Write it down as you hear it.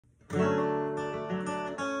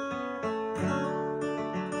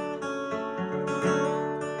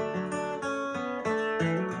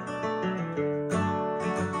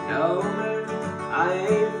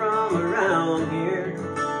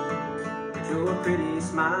Your pretty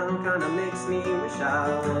smile kinda makes me wish I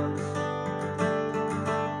was.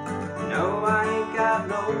 No, I ain't got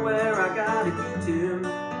nowhere I gotta get to.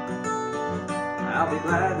 I'll be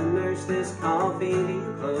glad to nurse this coffee till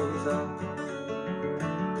you close up.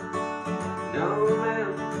 No,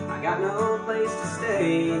 ma'am, I got no place to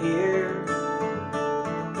stay here.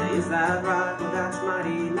 Is that right? Well, that's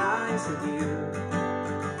mighty nice of you.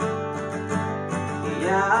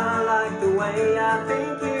 Yeah, I like the way I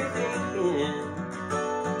think you're thinking.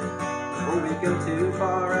 Before we go too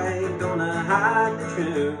far, I ain't gonna hide the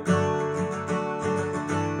truth.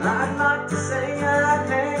 I'd like to say I'd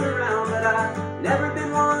hang around, but I've never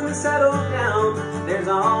been one to settle down. There's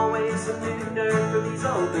always some new dirt for these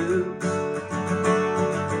old boots.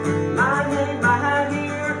 Might hang my hat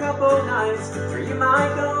here a couple nights, or you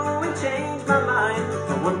might go and change my mind.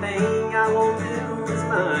 But one thing I won't do is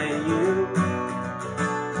mind you.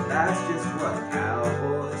 That's just what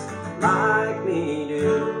cowboys like me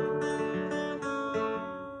do.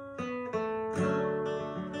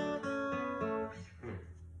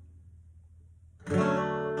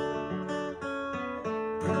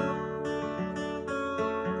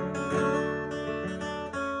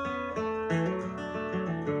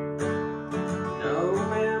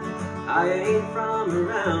 I ain't from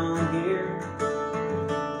around here,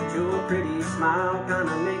 but your pretty smile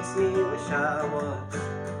kinda makes me wish I was.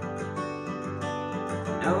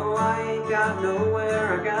 No, I ain't got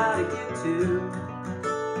nowhere I gotta get to.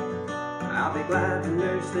 I'll be glad to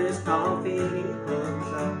nurse this coffee till you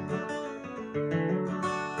close up.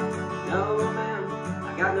 No, ma'am,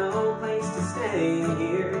 I got no place to stay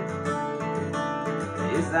here.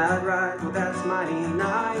 Is that right? Well, that's mighty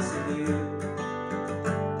nice of you.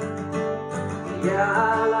 Yeah,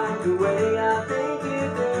 I like the way I think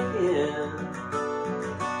you're thinking.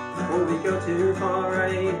 Before we go too far, I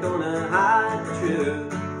ain't gonna hide the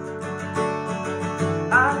truth.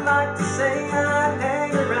 I'd like to say I'd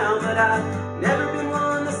hang around, but I've never been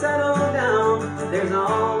one to settle down. There's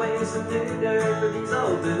always some new dirt for these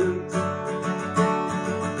old boots.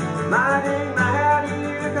 Might hang my hat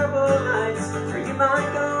here a couple nights, or you might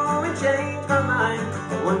go and change my mind.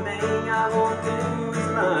 But one thing I won't do is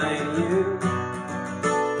lie to you.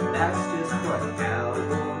 That's just what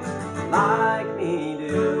cowboys like me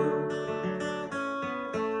do.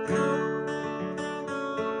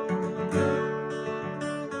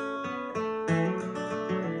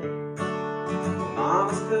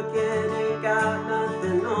 Mama's cooking ain't got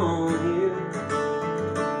nothing on you.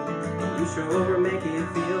 You sure make it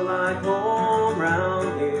feel like home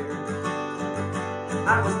round here.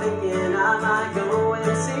 I was thinking I might go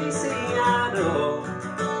and see Seattle.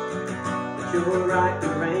 You're right, the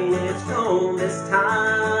rain, it's gone this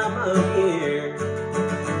time of year.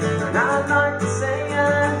 And I'd like to say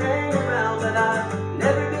I'd hang around, but I've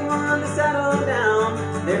never been one to settle down.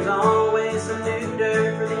 There's always some new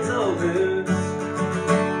dirt for these old boots.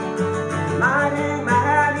 Might hang my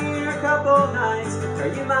hat here a couple nights, or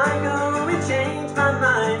you might go and change my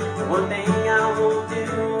mind. But one thing I won't do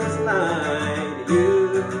is lie to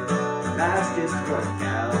you. That's just what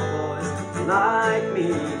cowboys like me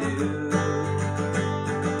do.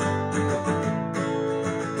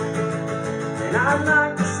 And I'd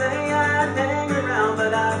like to say I'd hang around,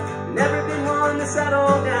 but I've never been one to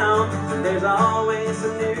settle down. And there's always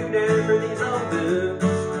some new dirt for these old boots.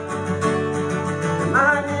 I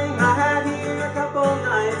might hang my hat here a couple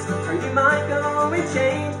nights, or you might go and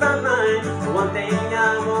change my mind. But one thing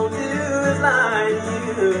I won't do is lie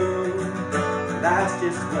to you. That's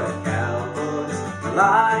just what cowboys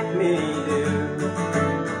like me do.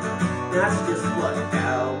 That's just what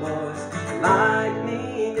cowboys like